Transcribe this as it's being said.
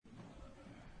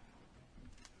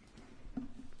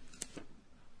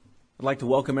I'd like to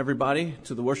welcome everybody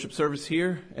to the worship service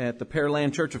here at the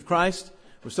Pearland Church of Christ.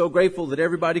 We're so grateful that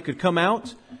everybody could come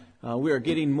out. We are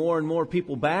getting more and more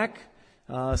people back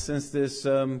since this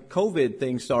COVID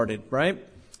thing started, right?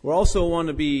 We also want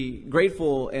to be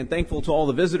grateful and thankful to all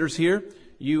the visitors here.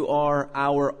 You are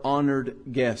our honored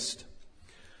guest.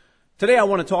 Today I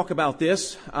want to talk about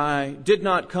this. I did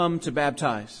not come to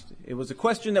baptize. It was a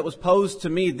question that was posed to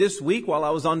me this week while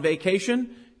I was on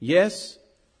vacation. Yes,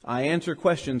 I answer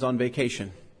questions on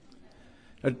vacation.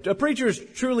 A preacher is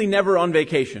truly never on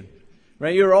vacation,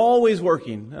 right? You're always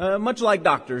working, much like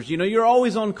doctors. You know, you're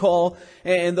always on call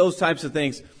and those types of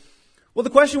things. Well, the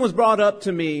question was brought up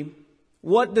to me,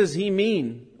 what does he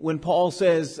mean when Paul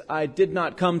says, I did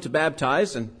not come to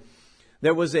baptize? And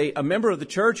there was a member of the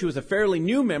church who was a fairly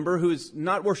new member who is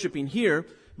not worshiping here,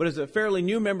 but is a fairly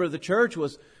new member of the church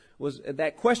was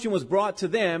that question was brought to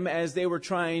them as they were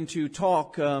trying to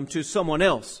talk to someone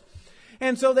else.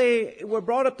 And so they were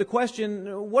brought up the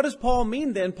question, what does Paul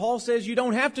mean then? Paul says you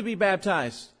don't have to be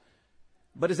baptized.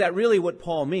 But is that really what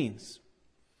Paul means?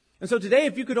 And so today,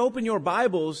 if you could open your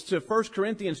Bibles to 1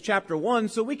 Corinthians chapter 1,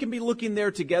 so we can be looking there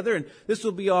together, and this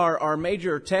will be our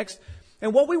major text.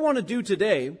 And what we want to do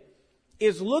today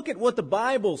is look at what the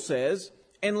Bible says,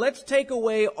 and let's take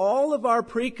away all of our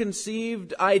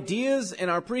preconceived ideas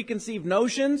and our preconceived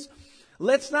notions.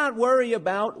 Let's not worry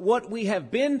about what we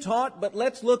have been taught, but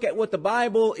let's look at what the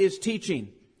Bible is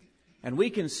teaching. And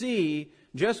we can see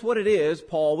just what it is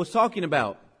Paul was talking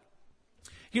about.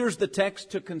 Here's the text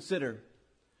to consider.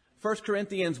 1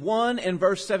 Corinthians 1 and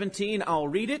verse 17, I'll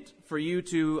read it for you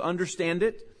to understand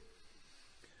it.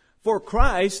 For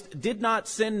Christ did not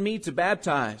send me to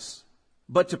baptize,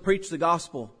 but to preach the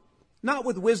gospel, not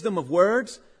with wisdom of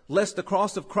words, lest the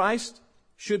cross of Christ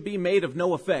should be made of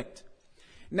no effect.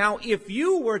 Now, if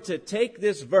you were to take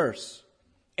this verse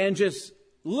and just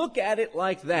look at it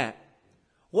like that,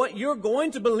 what you're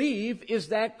going to believe is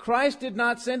that Christ did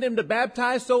not send him to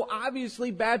baptize, so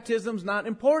obviously baptism's not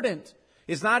important.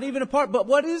 It's not even a part. But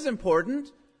what is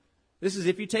important, this is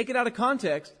if you take it out of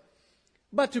context,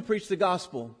 but to preach the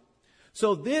gospel.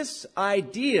 So this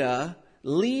idea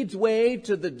leads way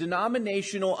to the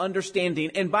denominational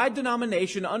understanding. And by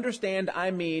denomination, understand,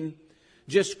 I mean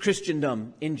just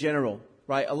Christendom in general,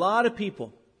 right? A lot of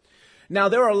people. Now,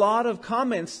 there are a lot of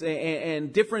comments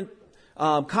and different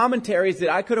commentaries that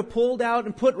I could have pulled out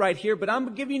and put right here, but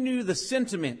I'm giving you the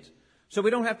sentiment so we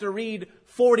don't have to read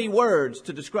 40 words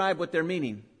to describe what they're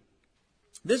meaning.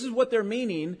 This is what they're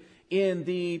meaning in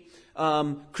the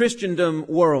Christendom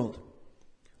world.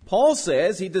 Paul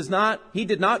says he did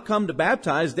not come to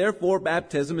baptize, therefore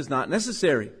baptism is not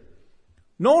necessary.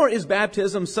 Nor is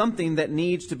baptism something that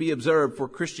needs to be observed for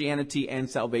Christianity and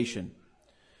salvation.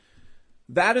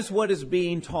 That is what is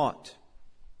being taught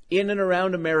in and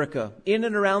around America, in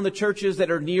and around the churches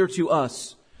that are near to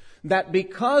us, that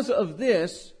because of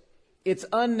this, it's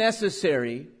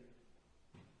unnecessary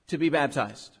to be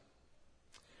baptized.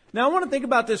 Now, I want to think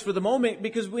about this for the moment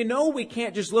because we know we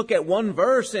can't just look at one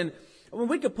verse and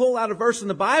we could pull out a verse in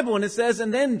the Bible and it says,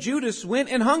 and then Judas went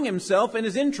and hung himself and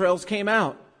his entrails came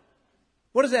out.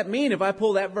 What does that mean? If I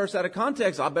pull that verse out of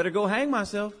context, I better go hang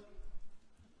myself.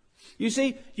 You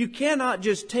see, you cannot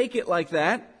just take it like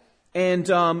that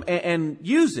and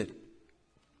use it.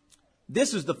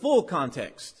 This is the full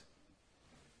context.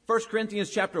 1 Corinthians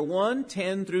chapter 1,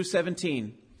 10 through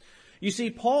 17. You see,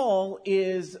 Paul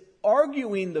is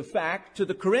arguing the fact to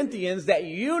the Corinthians that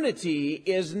unity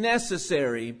is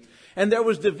necessary. And there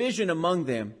was division among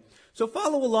them. So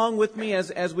follow along with me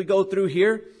as we go through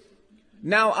here.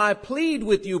 Now I plead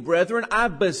with you, brethren, I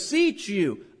beseech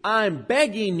you, I'm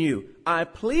begging you, I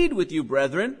plead with you,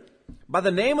 brethren, by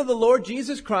the name of the Lord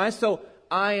Jesus Christ. So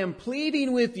I am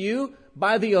pleading with you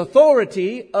by the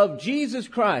authority of Jesus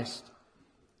Christ,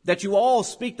 that you all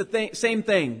speak the same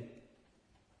thing,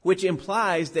 which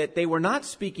implies that they were not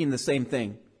speaking the same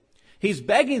thing. He's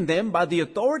begging them by the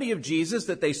authority of Jesus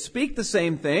that they speak the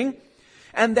same thing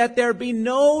and that there be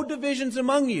no divisions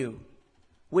among you,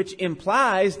 which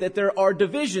implies that there are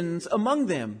divisions among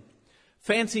them.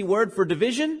 Fancy word for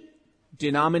division?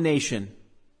 Denomination.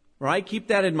 Right? Keep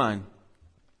that in mind.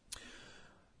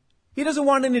 He doesn't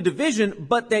want any division,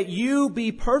 but that you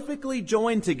be perfectly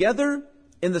joined together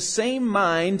in the same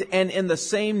mind and in the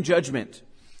same judgment.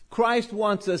 Christ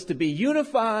wants us to be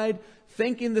unified,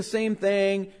 thinking the same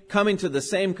thing, coming to the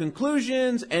same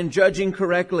conclusions, and judging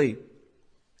correctly.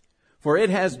 For it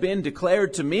has been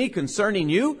declared to me concerning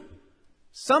you,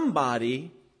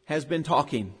 somebody has been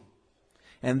talking.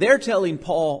 And they're telling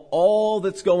Paul all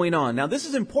that's going on. Now, this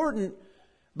is important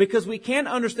because we can't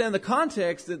understand the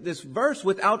context of this verse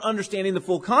without understanding the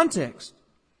full context.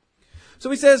 So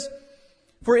he says,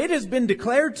 For it has been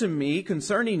declared to me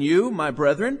concerning you, my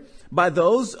brethren, by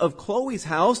those of Chloe's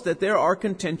house, that there are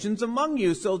contentions among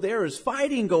you. So there is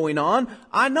fighting going on.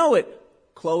 I know it.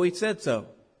 Chloe said so.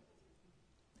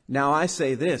 Now I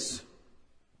say this,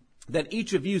 that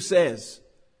each of you says,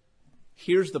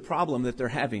 here's the problem that they're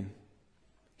having.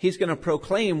 He's going to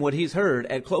proclaim what he's heard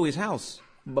at Chloe's house,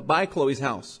 by Chloe's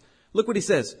house. Look what he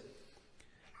says.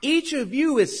 Each of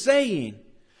you is saying,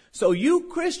 so you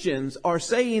Christians are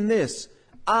saying this,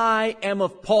 I am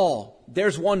of Paul.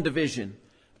 There's one division.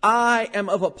 I am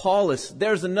of Apollos.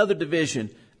 There's another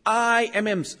division. I am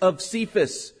of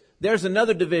Cephas. There's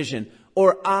another division.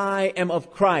 Or I am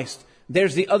of Christ.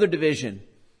 There's the other division.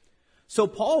 So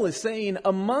Paul is saying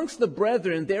amongst the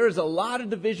brethren, there is a lot of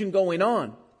division going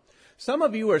on. Some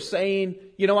of you are saying,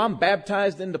 I'm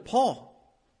baptized into Paul.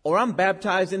 Or I'm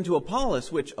baptized into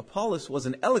Apollos, which Apollos was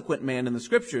an eloquent man in the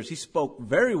scriptures. He spoke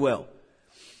very well.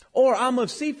 Or I'm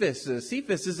of Cephas.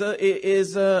 Cephas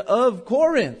is of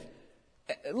Corinth.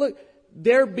 Look,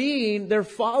 they're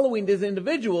following these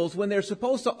individuals when they're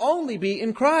supposed to only be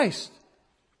in Christ.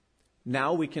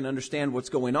 Now we can understand what's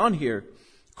going on here.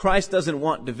 Christ doesn't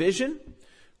want division.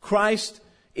 Christ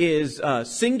is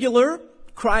singular.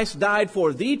 Christ died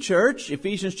for the church.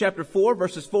 Ephesians chapter 4,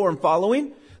 verses 4 and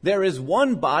following. There is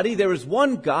one body. There is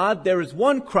one God. There is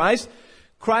one Christ.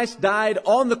 Christ died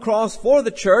on the cross for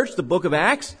the church, the book of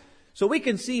Acts. So we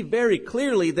can see very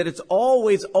clearly that it's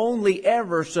always only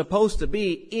ever supposed to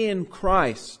be in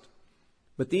Christ.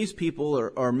 But these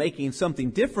people are making something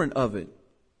different of it.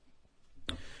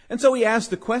 And so he asked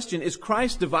the question, is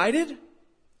Christ divided?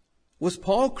 Was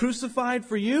Paul crucified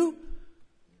for you?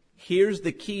 Here's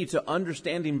the key to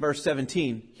understanding verse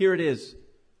 17. Here it is.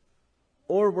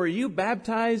 Or were you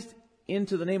baptized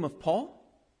into the name of Paul?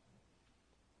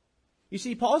 You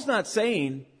see, Paul's not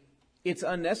saying it's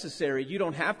unnecessary. You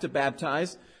don't have to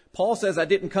baptize. Paul says, I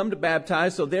didn't come to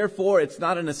baptize, so therefore it's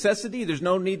not a necessity. There's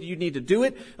no need you need to do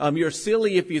it. You're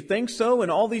silly if you think so,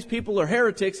 and all these people are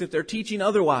heretics if they're teaching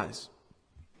otherwise.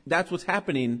 That's what's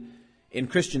happening in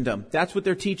Christendom. That's what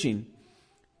they're teaching.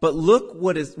 But look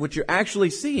what you're actually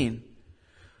seeing.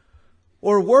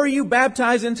 Or were you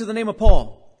baptized into the name of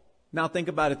Paul? Now think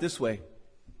about it this way.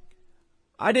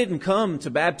 I didn't come to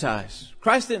baptize.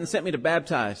 Christ didn't send me to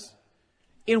baptize.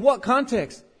 In what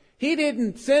context? He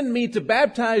didn't send me to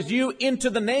baptize you into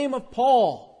the name of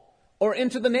Paul or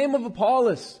into the name of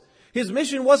Apollos. His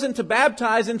mission wasn't to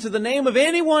baptize into the name of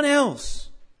anyone else.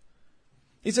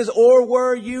 He says, or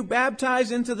were you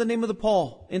baptized into the name of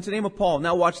Paul?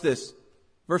 Now watch this.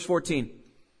 Verse 14.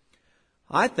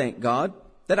 I thank God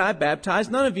that I baptized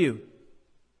none of you.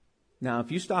 Now,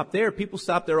 if you stop there, people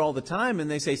stop there all the time and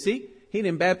they say, see, he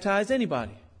didn't baptize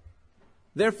anybody.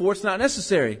 Therefore, it's not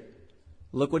necessary.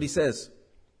 Look what he says.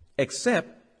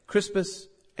 Except Crispus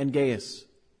and Gaius.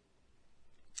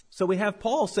 So we have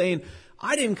Paul saying,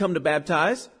 I didn't come to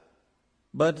baptize,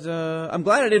 but I'm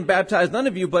glad I didn't baptize none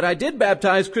of you, but I did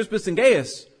baptize Crispus and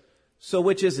Gaius. So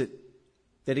which is it?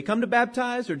 Did he come to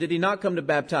baptize or did he not come to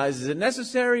baptize? Is it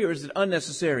necessary or is it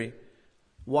unnecessary?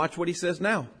 Watch what he says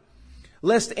now.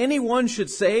 Lest anyone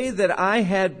should say that I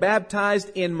had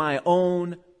baptized in my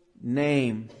own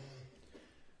name.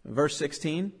 Verse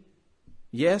 16.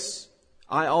 Yes,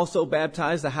 I also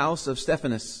baptized the house of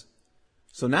Stephanas.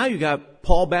 So now you got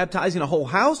Paul baptizing a whole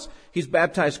house. He's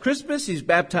baptized Crispus. He's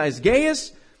baptized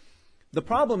Gaius. The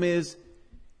problem is,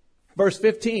 verse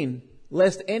 15,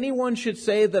 lest anyone should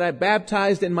say that I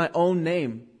baptized in my own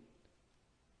name.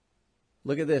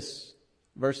 Look at this,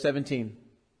 verse 17.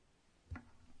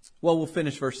 Well, we'll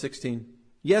finish verse 16.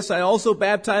 Yes, I also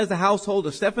baptized the household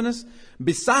of Stephanas.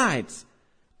 Besides,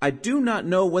 I do not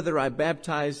know whether I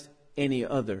baptized any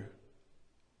other.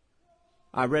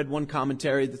 I read one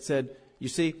commentary that said, you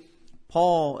see,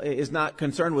 Paul is not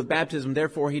concerned with baptism,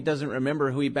 therefore he doesn't remember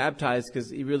who he baptized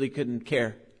because he really couldn't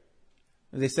care.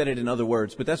 They said it in other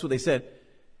words, but that's what they said.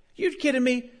 You're kidding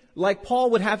me? Like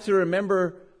Paul would have to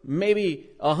remember maybe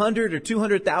 100 or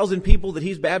 200,000 people that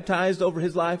he's baptized over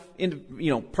his life,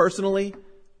 personally.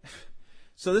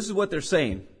 So this is what they're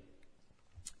saying.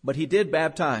 But he did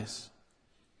baptize.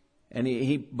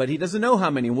 But he doesn't know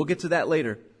how many. We'll get to that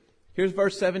later. Here's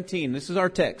verse 17. This is our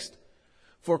text.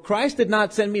 For Christ did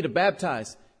not send me to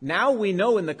baptize. Now we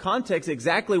know in the context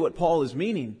exactly what Paul is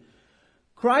meaning.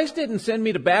 Christ didn't send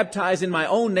me to baptize in my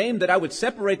own name that I would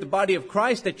separate the body of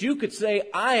Christ, that you could say,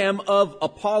 I am of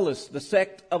Apollos, the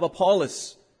sect of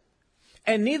Apollos.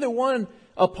 And neither one,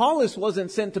 Apollos wasn't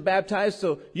sent to baptize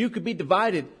so you could be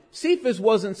divided. Cephas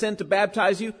wasn't sent to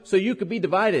baptize you so you could be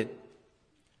divided.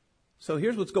 So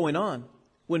here's what's going on.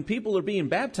 When people are being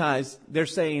baptized, they're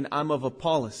saying, I'm of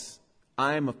Apollos.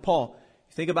 I am of Paul.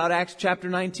 Think about Acts chapter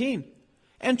 19.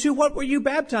 And to what were you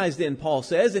baptized in, Paul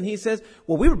says. And he says,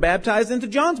 well, we were baptized into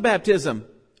John's baptism.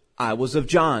 I was of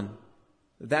John.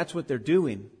 That's what they're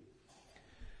doing.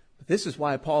 But this is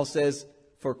why Paul says,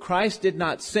 for Christ did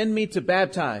not send me to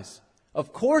baptize.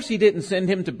 Of course he didn't send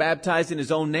him to baptize in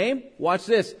his own name. Watch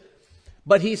this.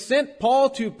 But he sent Paul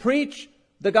to preach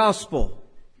the gospel.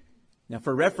 Now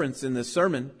for reference in this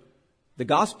sermon, the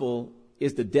gospel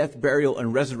is the death, burial,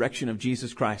 and resurrection of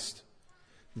Jesus Christ.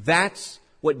 That's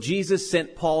what Jesus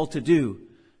sent Paul to do.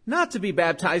 Not to be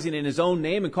baptizing in his own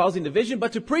name and causing division,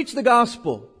 but to preach the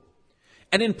gospel.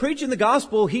 And in preaching the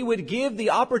gospel, he would give the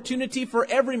opportunity for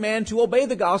every man to obey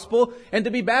the gospel and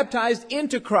to be baptized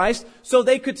into Christ so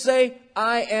they could say,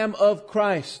 I am of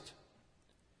Christ.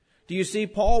 Do you see,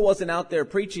 Paul wasn't out there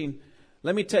preaching,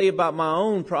 let me tell you about my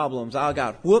own problems. I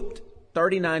got whooped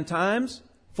 39 times,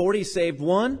 40 saved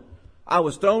one. I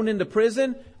was thrown into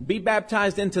prison, be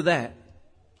baptized into that.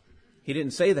 He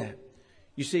didn't say that.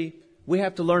 You see, we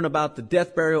have to learn about the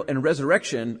death, burial, and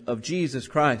resurrection of Jesus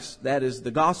Christ. That is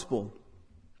the gospel.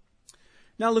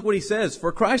 Now look what he says.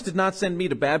 For Christ did not send me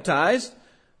to baptize,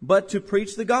 but to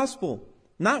preach the gospel.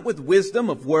 Not with wisdom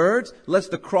of words, lest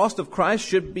the cross of Christ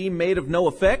should be made of no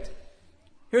effect.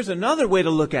 Here's another way to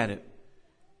look at it.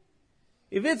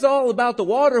 If it's all about the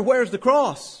water, where's the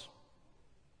cross?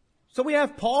 So we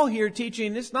have Paul here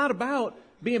teaching it's not about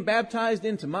being baptized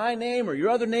into my name or your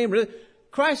other name.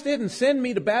 Christ didn't send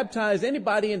me to baptize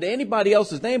anybody into anybody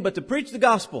else's name, but to preach the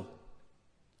gospel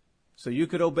so you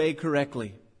could obey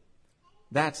correctly.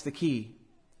 That's the key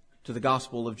to the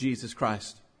gospel of Jesus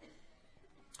Christ.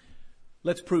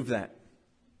 Let's prove that.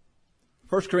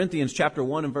 1 Corinthians chapter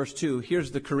 1 and verse 2.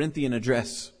 Here's the Corinthian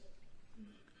address.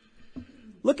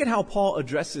 Look at how Paul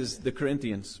addresses the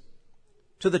Corinthians.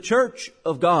 To the church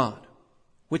of God,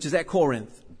 which is at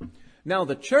Corinth. Now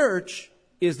the church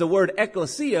is the word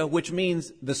ecclesia, which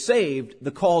means the saved,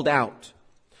 the called out.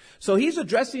 So he's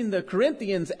addressing the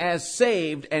Corinthians as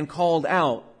saved and called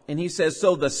out. And he says,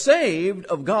 so the saved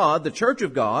of God, the church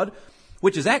of God,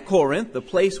 which is at Corinth, the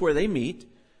place where they meet,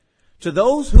 to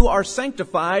those who are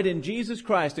sanctified in Jesus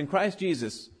Christ, in Christ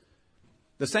Jesus.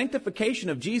 The sanctification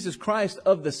of Jesus Christ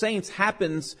of the saints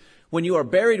happens when you are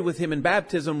buried with him in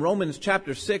baptism, Romans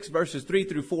chapter 6, verses 3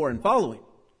 through 4 and following.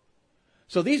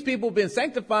 So these people have been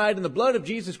sanctified in the blood of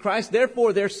Jesus Christ,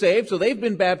 therefore they're saved, so they've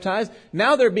been baptized.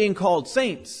 Now they're being called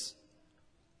saints.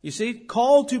 You see,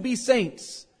 called to be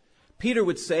saints. Peter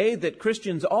would say that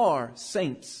Christians are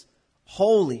saints,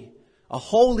 holy, a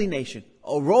holy nation,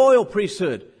 a royal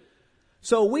priesthood.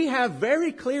 So we have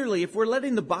very clearly, if we're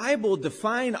letting the Bible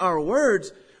define our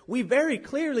words, we very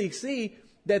clearly see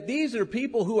that these are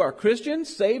people who are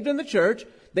Christians, saved in the church.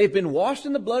 They've been washed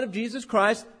in the blood of Jesus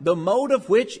Christ, the mode of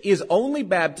which is only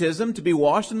baptism, to be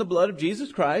washed in the blood of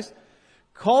Jesus Christ.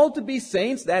 Called to be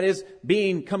saints, that is,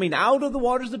 coming out of the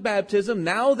waters of baptism.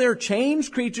 Now they're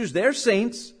changed creatures, they're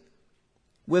saints,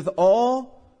 with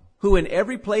all who in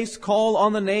every place call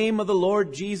on the name of the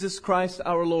Lord Jesus Christ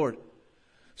our Lord.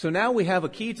 So now we have a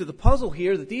key to the puzzle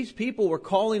here, that these people were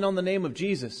calling on the name of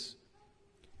Jesus.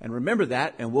 And remember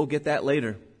that, and we'll get that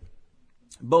later.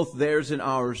 Both theirs and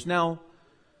ours. Now,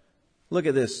 look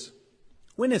at this.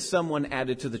 When is someone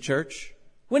added to the church?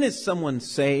 When is someone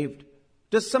saved?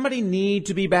 Does somebody need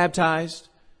to be baptized?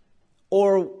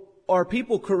 Or are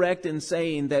people correct in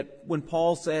saying that when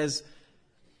Paul says,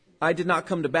 I did not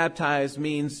come to baptize,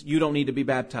 means you don't need to be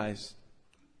baptized?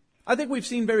 I think we've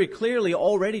seen very clearly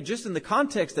already, just in the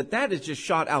context, that that is just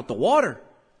shot out the water.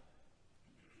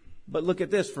 But look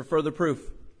at this for further proof.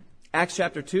 Acts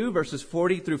chapter 2, verses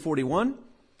 40 through 41.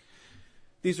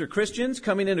 These are Christians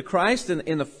coming into Christ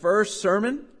in the first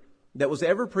sermon that was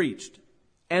ever preached.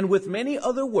 And with many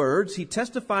other words, he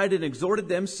testified and exhorted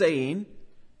them, saying,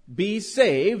 be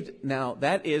saved. Now,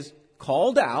 that is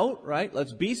called out, right?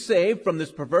 Let's be saved from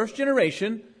this perverse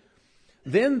generation.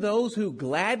 Then those who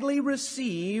gladly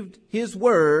received his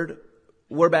word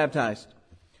were baptized.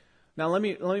 Now, let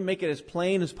me make it as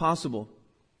plain as possible.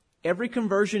 Every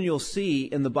conversion you'll see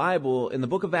in the Bible, in the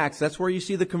book of Acts, that's where you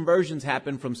see the conversions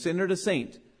happen from sinner to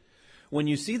saint. When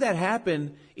you see that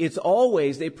happen, it's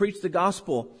always they preached the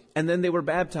gospel and then they were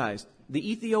baptized.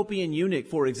 The Ethiopian eunuch,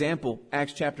 for example,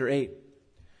 Acts chapter 8.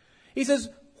 He says,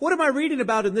 what am I reading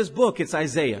about in this book? It's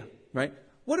Isaiah, right?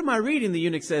 What am I reading? The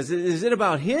eunuch says, is it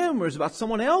about him or is it about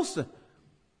someone else?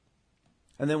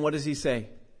 And then what does he say?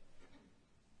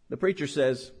 The preacher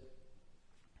says,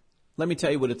 let me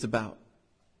tell you what it's about.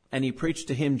 And he preached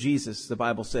to him Jesus, the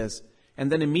Bible says. And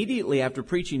then immediately after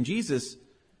preaching Jesus,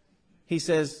 he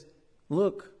says,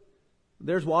 look,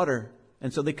 there's water.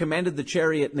 And so they commanded the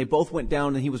chariot and they both went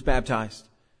down and he was baptized.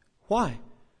 Why?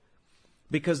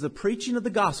 Because the preaching of the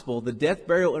gospel, the death,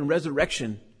 burial, and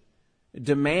resurrection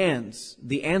demands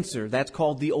the answer. That's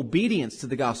called the obedience to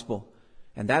the gospel.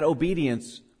 And that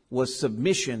obedience was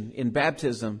submission in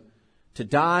baptism, to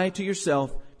die to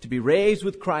yourself, to be raised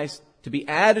with Christ, to be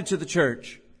added to the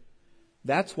church.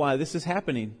 That's why this is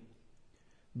happening.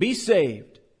 Be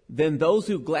saved. Then those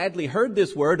who gladly heard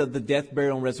this word of the death,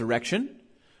 burial, and resurrection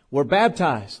were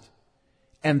baptized.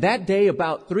 And that day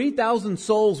about 3,000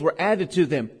 souls were added to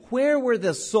them. Where were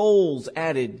the souls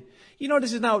added? You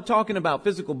notice he's not talking about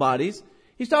physical bodies.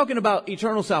 He's talking about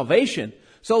eternal salvation.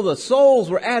 So the souls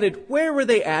were added. Where were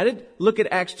they added? Look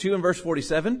at Acts 2 and verse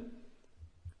 47.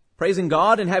 Praising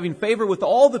God and having favor with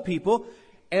all the people.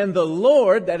 And the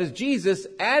Lord, that is Jesus,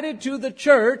 added to the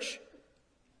church,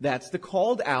 that's the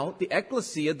called out, the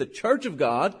ecclesia, the church of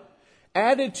God,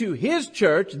 added to His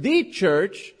church, the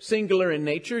church, singular in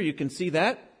nature, you can see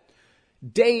that,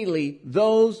 daily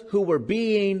those who were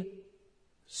being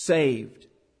saved.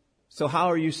 So how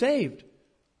are you saved?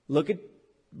 Look at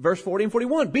verse 40 and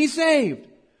 41. Be saved.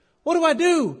 What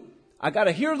do? I got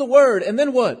to hear the word, and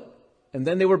then what? And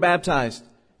then they were baptized,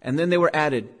 and then they were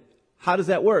added. How does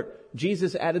that work?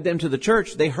 Jesus added them to the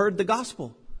church. They heard the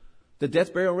gospel, the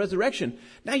death, burial, and resurrection.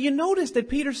 Now you notice that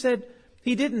Peter said,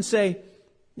 he didn't say,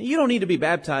 you don't need to be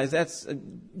baptized.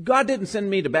 God didn't send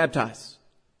me to baptize.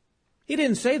 He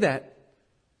didn't say that.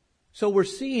 So we're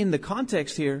seeing the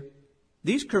context here.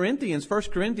 These Corinthians, 1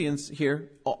 Corinthians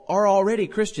here, are already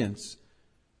Christians.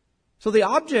 So the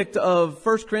object of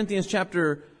 1 Corinthians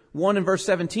chapter 1 and verse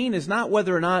 17 is not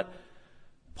whether or not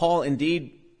Paul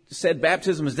indeed said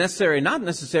baptism is necessary or not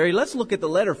necessary. Let's look at the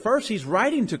letter first. He's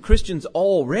writing to Christians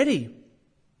already.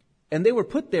 And they were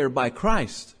put there by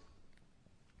Christ.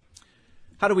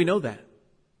 How do we know that?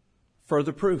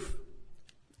 Further proof.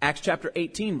 Acts chapter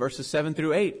 18, verses 7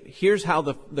 through 8. Here's how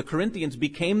the Corinthians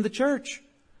became the church.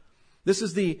 This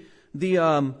is the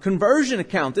conversion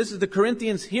account. This is the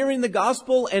Corinthians hearing the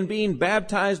gospel and being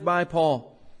baptized by Paul.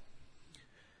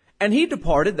 And he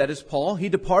departed, that is Paul, he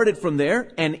departed from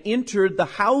there and entered the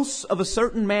house of a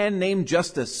certain man named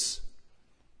Justus,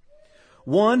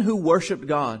 one who worshiped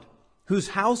God, whose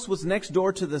house was next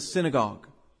door to the synagogue.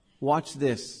 Watch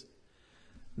this.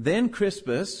 Then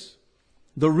Crispus,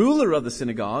 the ruler of the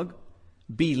synagogue,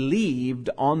 believed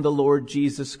on the Lord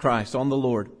Jesus Christ, on the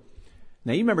Lord.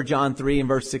 Now you remember John 3 and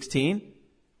verse 16,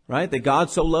 right? That God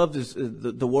so loved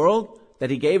the world that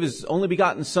He gave His only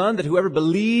begotten Son, that whoever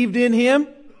believed in Him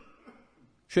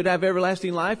should have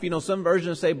everlasting life. You know, some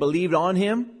versions say believed on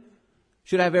Him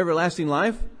should have everlasting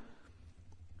life.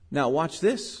 Now watch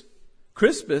this.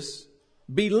 Crispus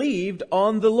believed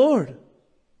on the Lord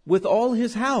with all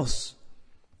his house.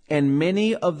 And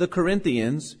many of the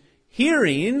Corinthians,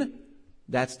 hearing,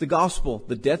 that's the gospel,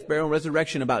 the death, burial, and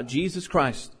resurrection about Jesus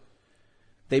Christ,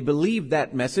 they believed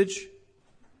that message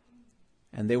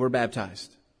and they were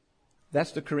baptized.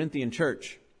 That's the Corinthian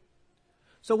church.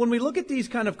 So when we look at these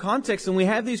kind of contexts and we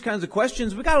have these kinds of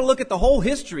questions, we got to look at the whole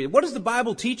history. What is the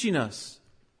Bible teaching us?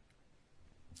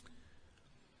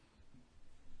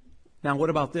 Now,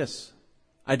 what about this?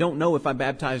 I don't know if I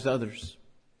baptized others.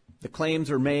 The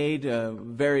claims are made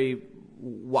very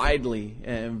widely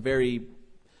and very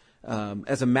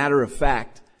as a matter of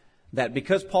fact that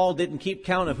because Paul didn't keep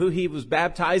count of who he was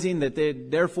baptizing, that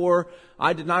therefore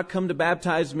I did not come to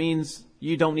baptize means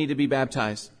you don't need to be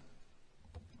baptized.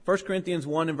 1 Corinthians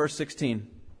 1 and verse 16.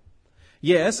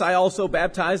 Yes, I also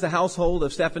baptized the household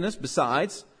of Stephanas.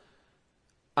 Besides,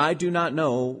 I do not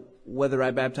know whether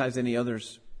I baptized any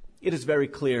others. It is very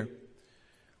clear.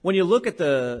 When you look at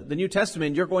the New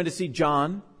Testament, you're going to see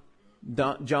John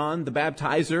the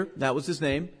baptizer. That was his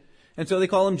name. And so they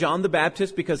call him John the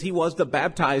Baptist because he was the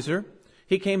baptizer.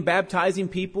 He came baptizing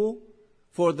people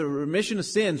for the remission of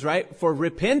sins, right? For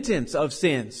repentance of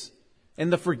sins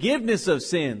and the forgiveness of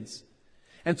sins.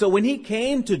 And so when he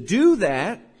came to do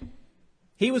that,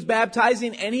 he was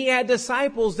baptizing and he had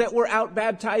disciples that were out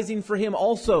baptizing for him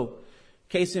also.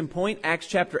 Case in point, Acts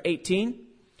chapter 18.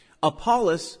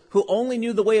 Apollos, who only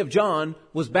knew the way of John,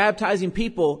 was baptizing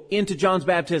people into John's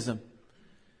baptism.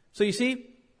 So you see,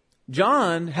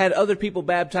 John had other people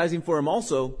baptizing for him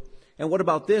also. And what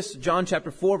about this? John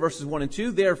chapter 4 verses 1 and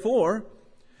 2. Therefore,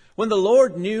 when the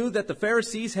Lord knew that the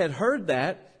Pharisees had heard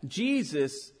that,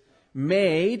 Jesus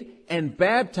made and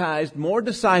baptized more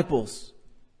disciples.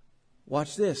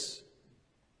 Watch this.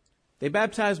 They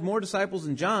baptized more disciples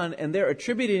than John, and they're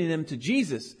attributing them to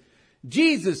Jesus.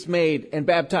 Jesus made and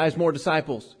baptized more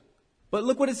disciples. But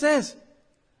look what it says.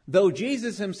 Though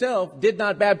Jesus himself did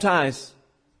not baptize,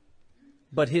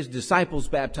 but his disciples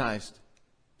baptized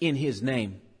in his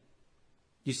name.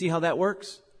 You see how that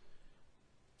works?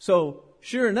 So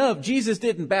sure enough, Jesus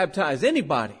didn't baptize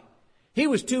anybody. He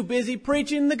was too busy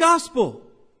preaching the gospel.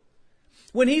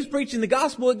 When he's preaching the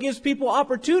gospel, it gives people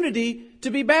opportunity to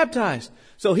be baptized.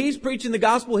 So he's preaching the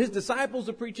gospel, his disciples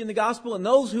are preaching the gospel, and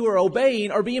those who are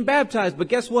obeying are being baptized. But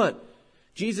guess what?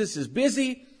 Jesus is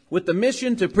busy with the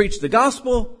mission to preach the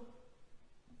gospel.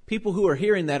 People who are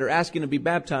hearing that are asking to be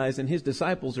baptized, and his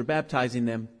disciples are baptizing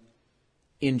them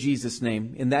in Jesus'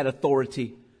 name, in that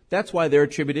authority. That's why they're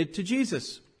attributed to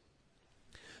Jesus.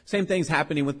 Same thing's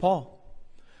happening with Paul.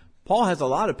 Paul has a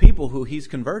lot of people who he's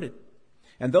converted.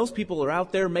 And those people are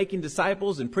out there making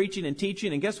disciples and preaching and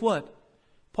teaching. And guess what?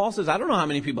 Paul says, I don't know how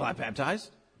many people I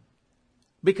baptized.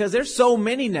 Because there's so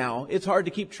many now, it's hard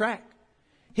to keep track.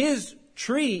 His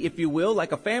tree, if you will,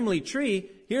 like a family tree,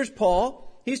 here's Paul.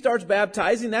 He starts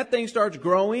baptizing, that thing starts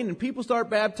growing, and people start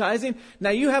baptizing.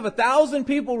 Now you have 1,000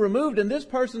 people removed, and this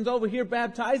person's over here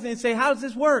baptizing, and say, how does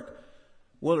this work?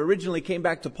 Well, it originally came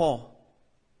back to Paul.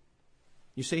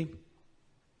 You see,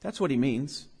 that's what he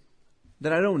means.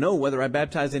 That I don't know whether I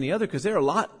baptize any other, because there's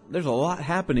a lot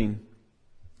happening.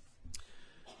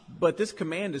 But this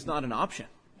command is not an option.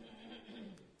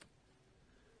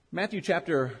 Matthew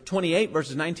chapter 28,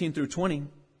 verses 19 through 20.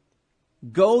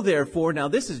 Go therefore, now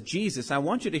this is Jesus. I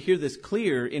want you to hear this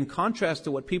clear in contrast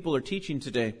to what people are teaching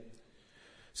today.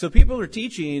 So people are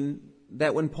teaching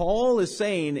that when Paul is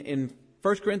saying in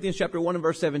 1 Corinthians chapter 1 and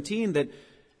verse 17 that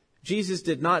Jesus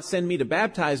did not send me to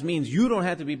baptize means you don't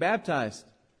have to be baptized.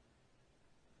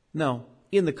 No.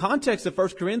 In the context of 1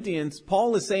 Corinthians,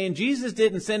 Paul is saying Jesus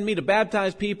didn't send me to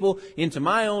baptize people into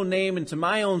my own name, into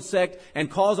my own sect,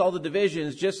 and cause all the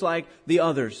divisions just like the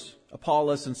others,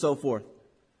 Apollos and so forth.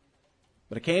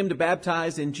 But I came to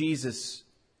baptize in Jesus'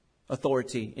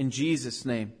 authority, in Jesus'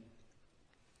 name.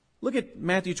 Look at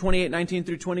Matthew 28, 19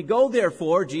 through 20. Go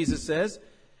therefore, Jesus says,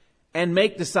 and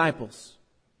make disciples.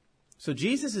 So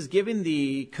Jesus is giving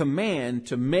the command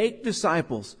to make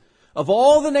disciples of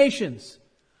all the nations.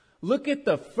 Look at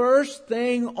the first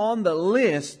thing on the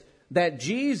list that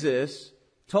Jesus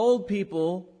told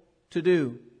people to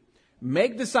do.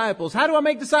 Make disciples. How do I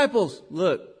make disciples?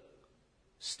 Look,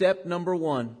 step number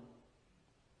 1.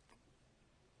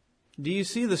 Do you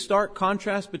see the stark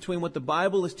contrast between what the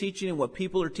Bible is teaching and what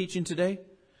people are teaching today?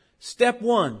 Step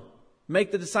 1,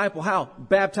 make the disciple. How?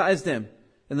 Baptize them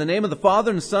in the name of the Father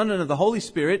and the Son and of the Holy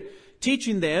Spirit,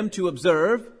 teaching them to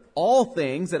observe all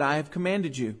things that I have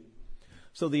commanded you.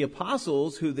 So the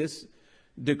apostles who this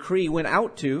decree went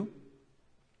out to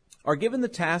are given the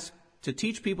task to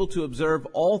teach people to observe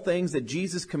all things that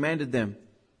Jesus commanded them.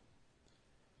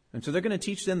 And so they're going to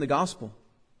teach them the gospel.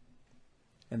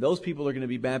 And those people are going to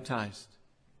be baptized.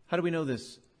 How do we know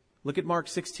this? Look at Mark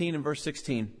 16 and verse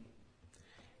 16.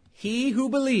 He who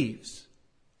believes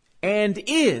and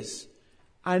is,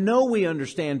 I know we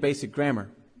understand basic grammar.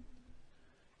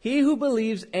 He who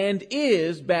believes and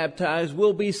is baptized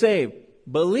will be saved.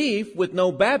 Belief with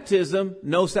no baptism,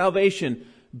 no salvation.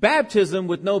 Baptism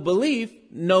with no belief,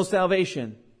 no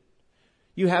salvation.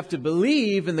 You have to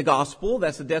believe in the gospel.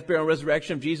 That's the death, burial, and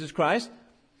resurrection of Jesus Christ.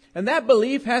 And that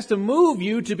belief has to move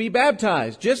you to be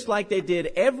baptized, just like they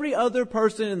did every other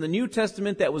person in the New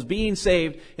Testament that was being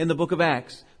saved in the book of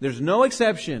Acts. There's no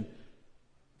exception.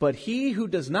 But he who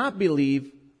does not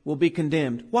believe will be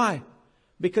condemned. Why?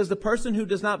 Because the person who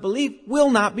does not believe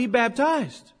will not be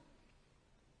baptized.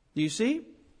 Do you see?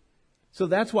 So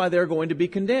that's why they're going to be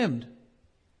condemned.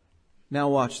 Now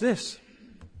watch this.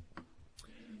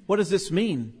 What does this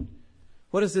mean?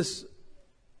 What does this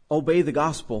obey the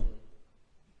gospel?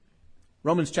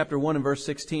 Romans chapter 1 and verse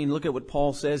 16, look at what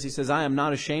Paul says. He says, I am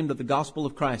not ashamed of the gospel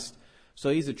of Christ. So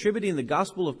he's attributing the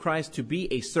gospel of Christ to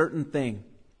be a certain thing.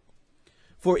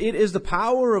 For it is the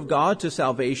power of God to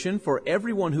salvation for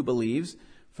everyone who believes,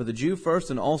 for the Jew first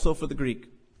and also for the Greek.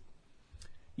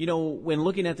 You know, when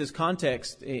looking at this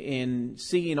context and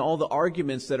seeing all the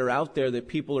arguments that are out there that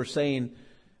people are saying,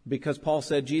 because Paul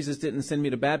said Jesus didn't send me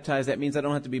to baptize, that means I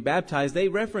don't have to be baptized. They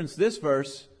reference this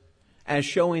verse as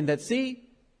showing that, see,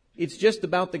 it's just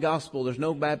about the gospel. There's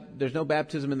no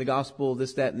baptism in the gospel,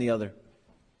 this, that, and the other.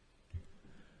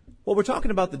 Well, we're talking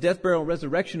about the death, burial, and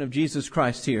resurrection of Jesus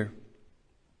Christ here.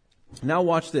 Now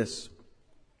watch this.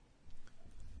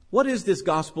 What is this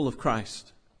gospel of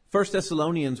Christ? 1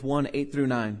 Thessalonians 1, 8 through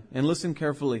 9. And listen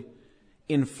carefully.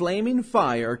 In flaming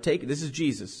fire, this is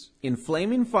Jesus. In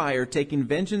flaming fire, taking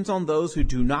vengeance on those who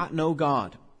do not know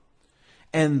God.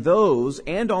 And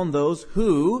on those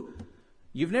who,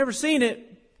 you've never seen it.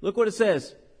 Look what it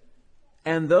says.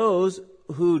 And those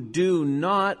who do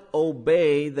not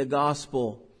obey the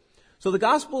gospel. So the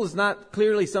gospel is not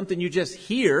clearly something you just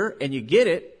hear and you get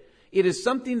it. It is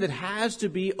something that has to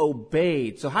be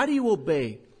obeyed. So how do you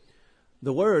obey?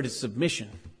 The word is submission.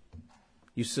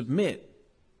 You submit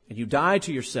and you die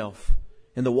to yourself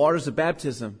in the waters of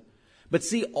baptism. But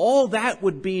see, all that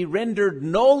would be rendered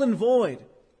null and void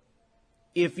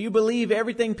if you believe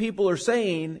everything people are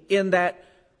saying in that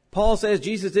Paul says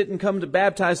Jesus didn't come to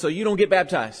baptize, so you don't get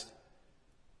baptized.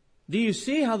 Do you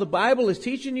see how the Bible is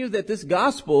teaching you that this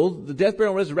gospel, the death,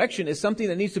 burial, and resurrection, is something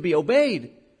that needs to be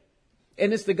obeyed?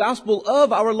 And it's the gospel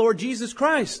of our Lord Jesus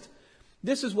Christ.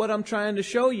 This is what I'm trying to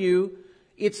show you.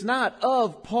 It's not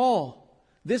of Paul.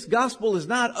 This gospel is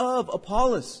not of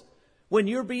Apollos. When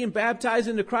you're being baptized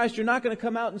into Christ, you're not going to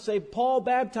come out and say, Paul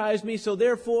baptized me, so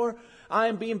therefore I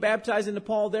am being baptized into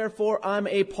Paul, therefore I'm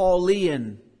a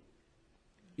Paulian.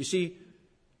 You see,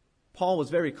 Paul was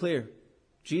very clear.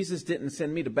 Jesus didn't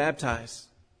send me to baptize.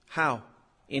 How?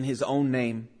 In His own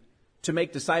name. To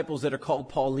make disciples that are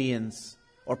called Paulians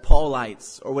or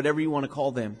Paulites or whatever you want to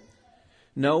call them.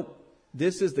 No,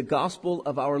 this is the gospel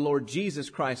of our Lord Jesus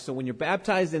Christ. So when you're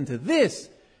baptized into this,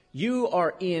 you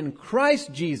are in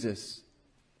Christ Jesus.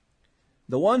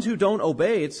 The ones who don't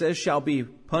obey, it says, shall be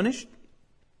punished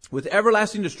with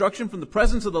everlasting destruction from the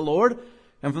presence of the Lord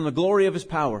and from the glory of His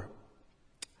power.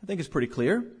 I think it's pretty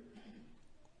clear.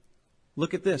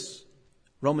 Look at this.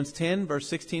 Romans 10, verse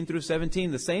 16 through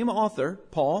 17. The same author,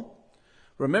 Paul.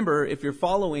 Remember, if you're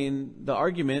following the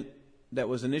argument that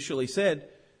was initially said,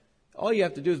 all you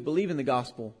have to do is believe in the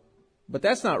gospel. But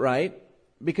that's not right,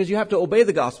 because you have to obey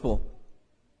the gospel.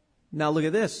 Now look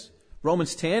at this.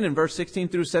 Romans 10 and verse 16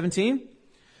 through 17.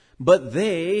 But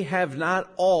they have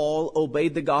not all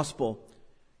obeyed the gospel.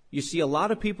 You see, a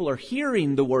lot of people are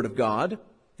hearing the word of God.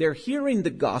 They're hearing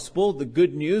the gospel, the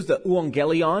good news, the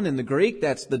euangelion in the Greek.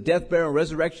 That's the death, burial, and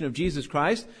resurrection of Jesus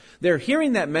Christ. They're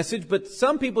hearing that message, but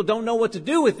some people don't know what to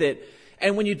do with it.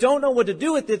 And when you don't know what to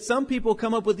do with it, some people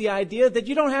come up with the idea that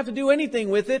you don't have to do anything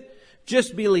with it.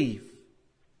 Just believe.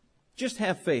 Just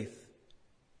have faith.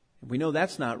 And we know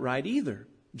that's not right either.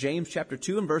 James chapter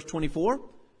 2 and verse 24.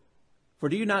 For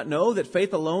do you not know that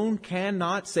faith alone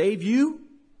cannot save you?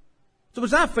 So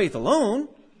it's not faith alone.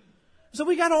 So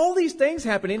we got all these things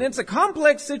happening. And it's a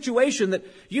complex situation that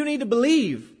you need to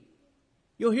believe.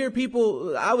 You'll hear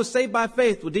people, I was saved by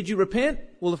faith. Well, did you repent?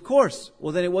 Well, of course.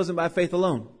 Well, then it wasn't by faith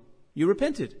alone. You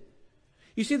repented.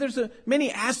 You see, there's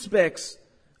many aspects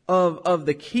of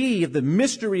the key, of the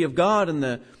mystery of God and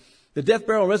the death,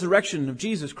 burial, and resurrection of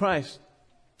Jesus Christ.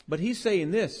 But He's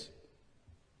saying this.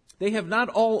 They have not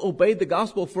all obeyed the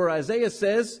gospel, for Isaiah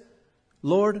says,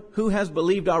 Lord, who has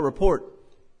believed our report?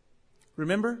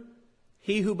 Remember?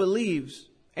 He who believes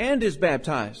and is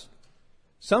baptized.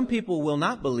 Some people will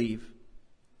not believe.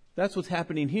 That's what's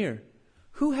happening here.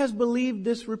 Who has believed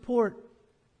this report?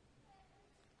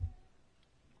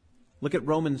 Look at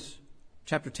Romans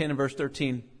chapter 10 and verse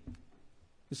 13.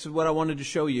 This is what I wanted to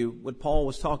show you, what Paul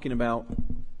was talking about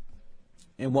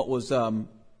and what was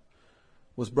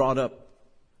brought up.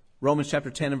 Romans chapter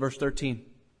 10 and verse 13.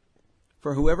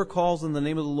 For whoever calls on the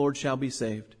name of the Lord shall be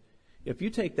saved. If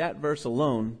you take that verse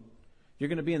alone, you're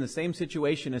going to be in the same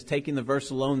situation as taking the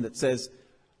verse alone that says,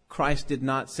 Christ did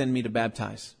not send me to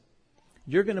baptize.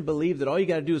 You're going to believe that all you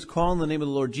got to do is call on the name of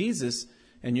the Lord Jesus,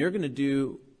 and you're going to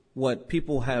do what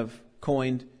people have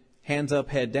coined, hands up,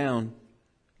 head down,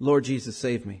 Lord Jesus,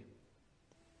 save me.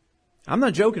 I'm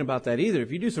not joking about that either.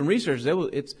 If you do some research,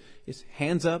 it's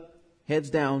hands up, heads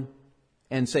down,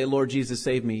 and say, Lord Jesus,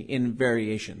 save me in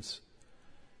variations.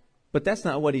 But that's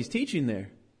not what he's teaching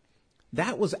there.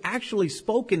 That was actually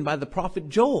spoken by the prophet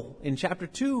Joel in chapter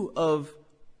 2 of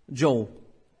Joel.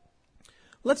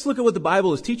 Let's look at what the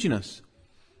Bible is teaching us.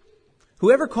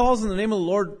 Whoever calls on the name of the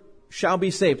Lord shall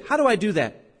be saved. How do I do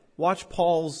that? Watch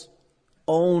Paul's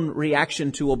own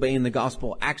reaction to obeying the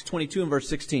gospel. Acts 22 and verse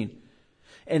 16.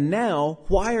 And now,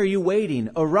 why are you waiting?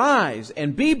 Arise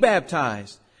and be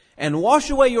baptized and wash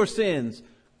away your sins,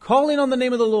 calling on the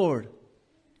name of the Lord.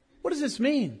 What does this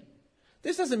mean?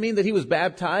 This doesn't mean that he was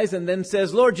baptized and then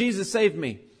says, Lord Jesus, save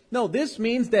me. No, this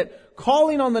means that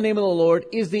calling on the name of the Lord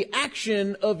is the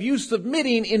action of you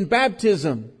submitting in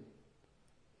baptism.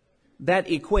 That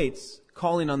equates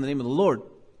calling on the name of the Lord.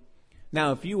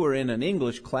 Now, if you were in an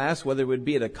English class, whether it would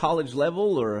be at a college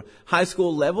level or a high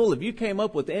school level, if you came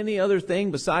up with any other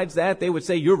thing besides that, they would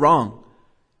say you're wrong.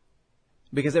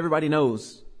 Because everybody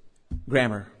knows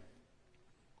grammar.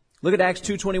 Look at Acts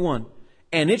 2:21.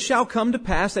 And it shall come to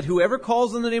pass that whoever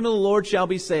calls on the name of the Lord shall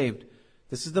be saved.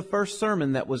 This is the first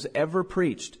sermon that was ever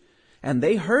preached. And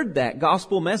they heard that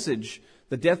gospel message,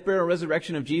 the death, burial, and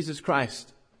resurrection of Jesus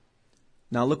Christ.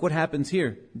 Now look what happens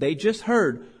here. They just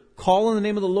heard, call on the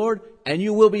name of the Lord and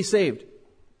you will be saved.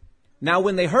 Now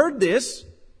when they heard this,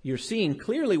 you're seeing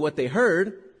clearly what they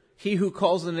heard. He who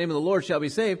calls on the name of the Lord shall be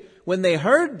saved. When they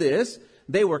heard this,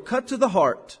 they were cut to the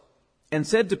heart and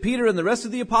said to Peter and the rest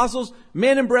of the apostles,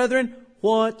 men and brethren,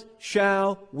 what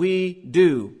shall we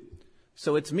do?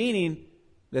 So it's meaning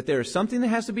that there is something that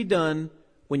has to be done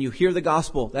when you hear the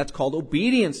gospel. That's called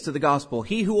obedience to the gospel.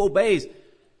 He who obeys.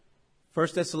 1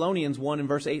 Thessalonians 1 and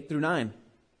verse 8 through 9.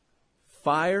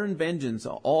 Fire and vengeance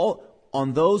all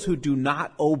on those who do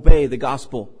not obey the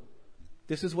gospel.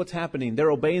 This is what's happening. They're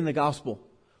obeying the gospel.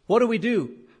 What do we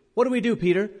do? What do we do,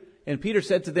 Peter? And Peter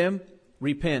said to them,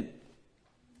 repent.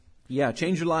 Yeah,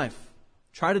 change your life.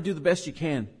 Try to do the best you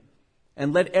can.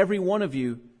 And let every one of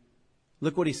you,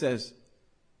 look what he says,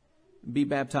 be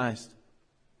baptized.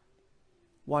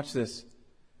 Watch this.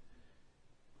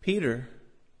 Peter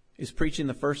is preaching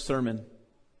the first sermon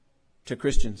to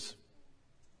Christians.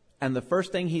 And the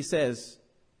first thing he says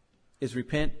is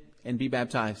repent and be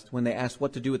baptized when they ask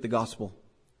what to do with the gospel.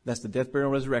 That's the death,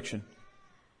 burial, resurrection.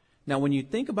 Now, when you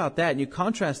think about that and you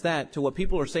contrast that to what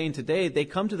people are saying today, they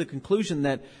come to the conclusion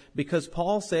that because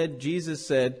Paul said, Jesus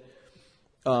said,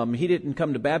 he didn't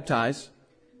come to baptize,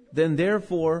 then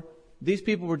therefore these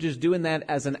people were just doing that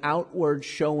as an outward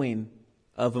showing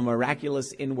of a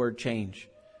miraculous inward change.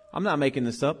 I'm not making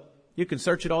this up. You can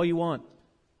search it all you want.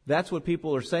 That's what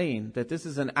people are saying, that this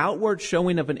is an outward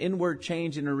showing of an inward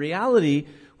change. And in reality,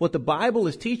 what the Bible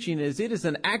is teaching is it is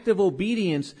an act of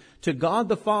obedience to God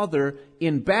the Father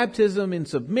in baptism, in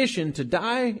submission, to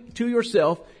die to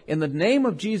yourself in the name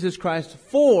of Jesus Christ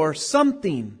for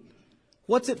something.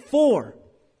 What's it for?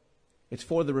 It's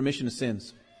for the remission of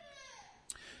sins.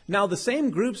 Now, the same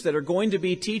groups that are going to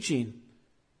be teaching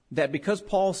that because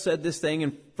Paul said this thing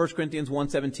in 1 Corinthians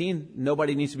 1:17,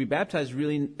 nobody needs to be baptized,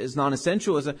 really is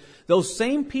non-essential. Those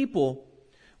same people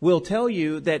will tell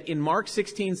you that in Mark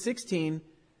 16:16,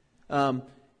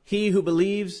 he who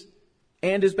believes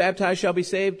and is baptized shall be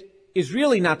saved is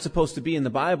really not supposed to be in the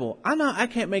Bible. I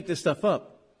can't make this stuff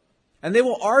up. And they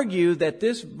will argue that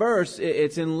this verse,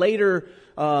 it's in later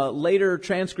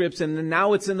transcripts and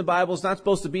now it's in the Bible. It's not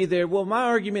supposed to be there. Well, my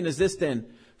argument is this then.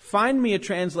 Find me a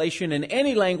translation in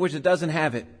any language that doesn't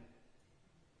have it.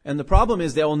 And the problem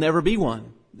is there will never be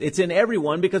one. It's in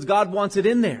everyone because God wants it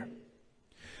in there.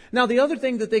 Now, the other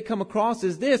thing that they come across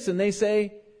is this, and they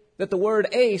say that the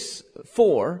word eis,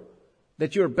 for,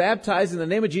 that you're baptized in the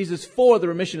name of Jesus for the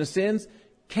remission of sins,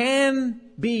 can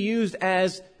be used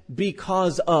as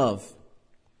because of.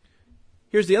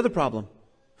 Here's the other problem.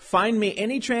 Find me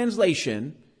any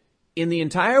translation in the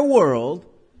entire world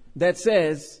that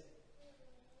says,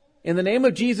 in the name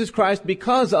of Jesus Christ,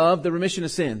 because of the remission of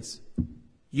sins.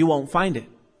 You won't find it.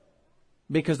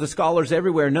 Because the scholars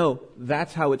everywhere know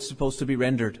that's how it's supposed to be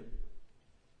rendered.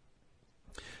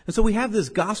 And so we have this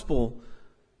gospel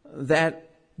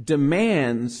that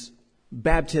demands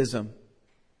baptism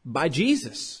by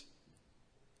Jesus,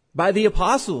 by the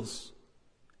apostles,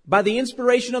 by the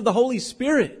inspiration of the Holy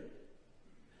Spirit.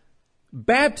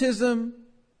 Baptism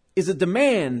is a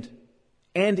demand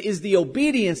and is the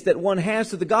obedience that one has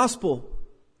to the gospel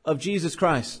of Jesus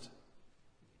Christ.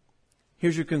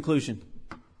 Here's your conclusion.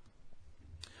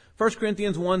 1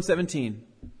 Corinthians 1:17.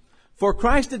 For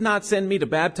Christ did not send me to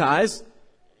baptize,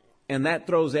 and that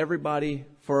throws everybody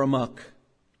for a muck.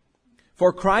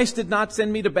 For Christ did not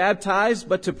send me to baptize,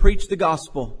 but to preach the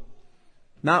gospel,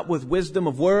 not with wisdom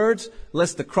of words,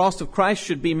 lest the cross of Christ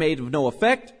should be made of no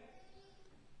effect.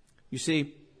 You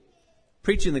see,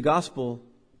 preaching the gospel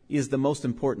is the most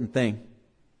important thing.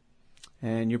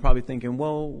 And you're probably thinking,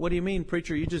 well, what do you mean,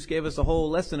 preacher? You just gave us a whole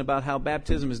lesson about how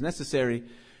baptism is necessary.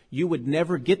 You would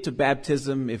never get to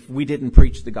baptism if we didn't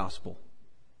preach the gospel.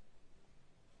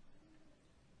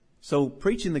 So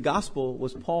preaching the gospel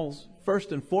was Paul's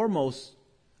first and foremost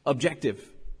objective.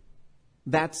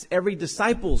 That's every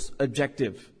disciple's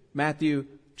objective. Matthew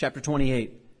chapter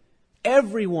 28.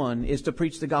 Everyone is to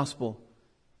preach the gospel.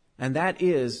 And that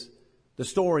is the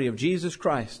story of Jesus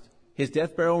Christ, His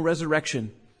death, burial, and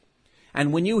resurrection.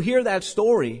 And when you hear that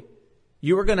story,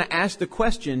 you are going to ask the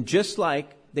question just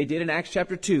like they did in Acts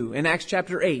chapter 2, in Acts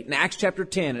chapter 8, in Acts chapter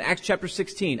 10, in Acts chapter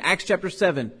 16, Acts chapter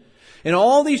 7. In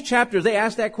all these chapters, they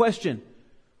ask that question.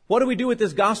 What do we do with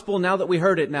this gospel now that we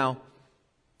heard it? Now,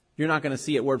 you're not going to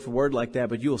see it word for word like that,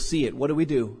 but you'll see it. What do we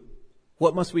do?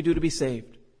 What must we do to be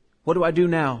saved? What do I do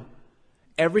now?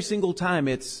 Every single time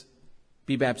it's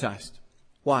be baptized.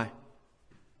 Why?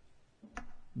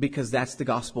 Because that's the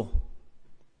gospel.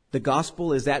 The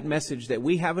gospel is that message that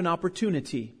we have an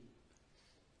opportunity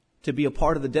to be a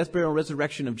part of the death, burial, and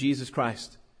resurrection of Jesus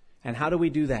Christ. And how do we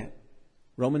do that?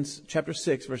 Romans chapter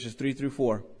 6, verses 3 through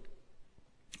 4.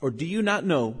 Or do you not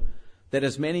know that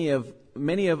as many of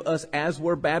us as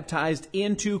were baptized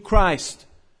into Christ?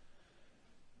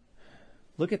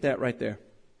 Look at that right there.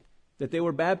 That they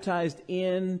were baptized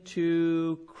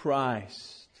into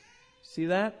Christ. See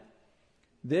that?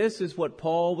 This is what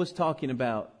Paul was talking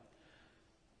about.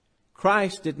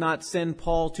 Christ did not send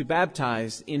Paul to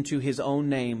baptize into his own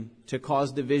name to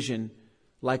cause division,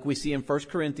 like we see in 1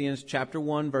 Corinthians chapter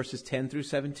 1, verses 10 through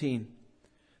 17.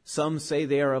 Some say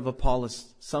they are of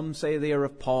Apollos, some say they are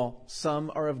of Paul,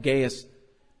 some are of Gaius,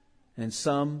 and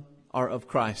some are of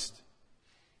Christ.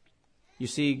 You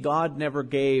see, God never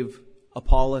gave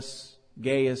Apollos,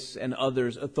 Gaius, and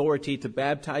others authority to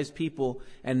baptize people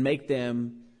and make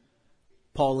them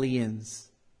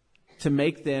Paulians, to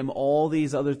make them all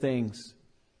these other things.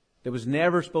 There was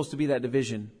never supposed to be that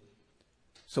division.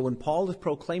 So when Paul is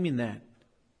proclaiming that,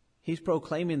 he's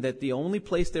proclaiming that the only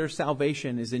place there's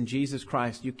salvation is in Jesus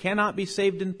Christ. You cannot be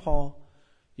saved in Paul.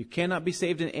 You cannot be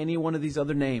saved in any one of these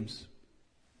other names.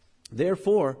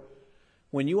 Therefore,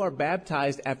 when you are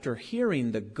baptized after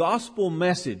hearing the gospel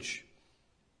message,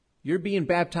 you're being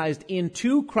baptized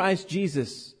into Christ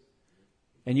Jesus,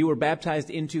 and you were baptized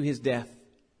into his death.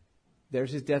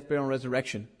 There's his death, burial, and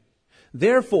resurrection.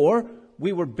 Therefore,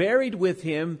 we were buried with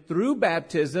him through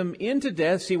baptism into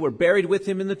death. See, we're buried with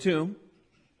him in the tomb.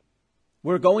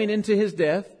 We're going into his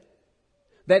death.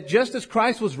 That just as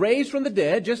Christ was raised from the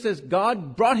dead, just as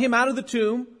God brought him out of the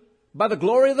tomb by the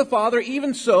glory of the Father,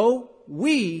 even so,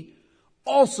 we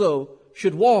also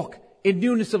should walk in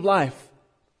newness of life.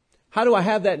 How do I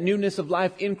have that newness of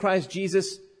life in Christ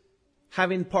Jesus,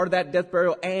 having part of that death,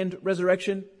 burial, and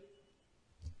resurrection?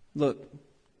 Look,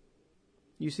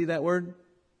 you see that word?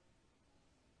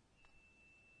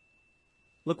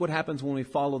 Look what happens when we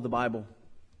follow the Bible.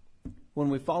 When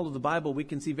we follow the Bible, we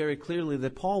can see very clearly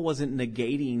that Paul wasn't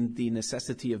negating the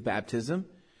necessity of baptism.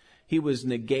 He was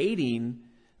negating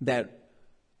the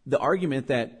argument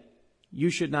that you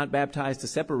should not baptize to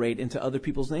separate into other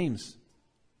people's names.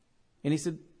 And he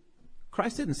said,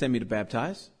 Christ didn't send me to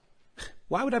baptize.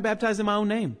 Why would I baptize in my own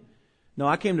name? No,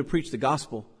 I came to preach the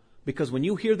gospel. Because when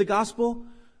you hear the gospel,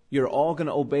 you're all going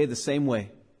to obey the same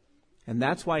way. And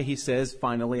that's why he says,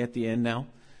 finally at the end now,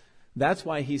 that's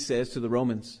why he says to the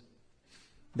Romans,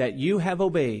 that you have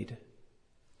obeyed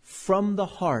from the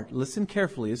heart. Listen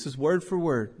carefully. This is word for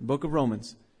word, book of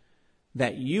Romans.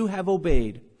 That you have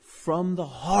obeyed from the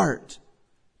heart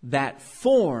that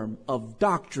form of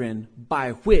doctrine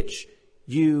by which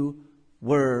you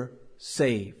were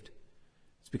saved.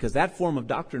 Because that form of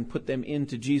doctrine put them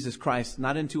into Jesus Christ,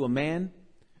 not into a man,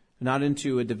 not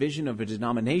into a division of a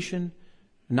denomination,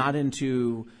 not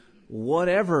into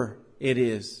whatever it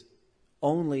is,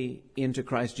 only into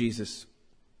Christ Jesus.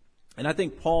 And I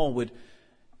think Paul would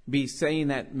be saying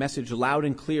that message loud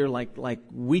and clear like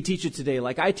we teach it today,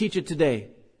 like I teach it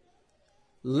today.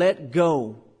 Let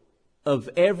go of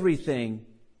everything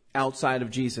outside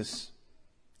of Jesus.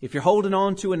 If you're holding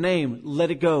on to a name, let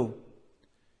it go.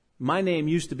 My name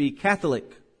used to be Catholic,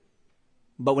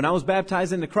 but when I was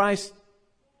baptized into Christ,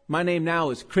 my name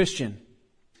now is Christian.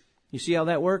 You see how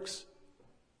that works?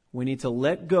 We need to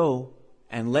let go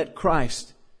and let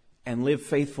Christ and live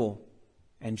faithful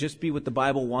and just be what the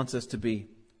Bible wants us to be.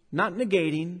 Not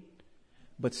negating,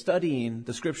 but studying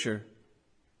the Scripture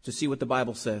to see what the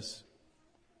Bible says.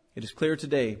 It is clear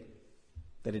today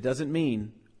that it doesn't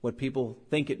mean what people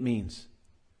think it means.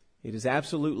 It is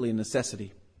absolutely a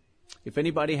necessity. If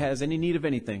anybody has any need of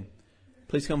anything,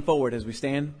 please come forward as we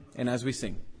stand and as we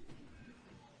sing.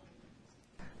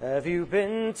 Have you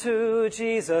been to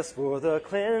Jesus for the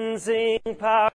cleansing power?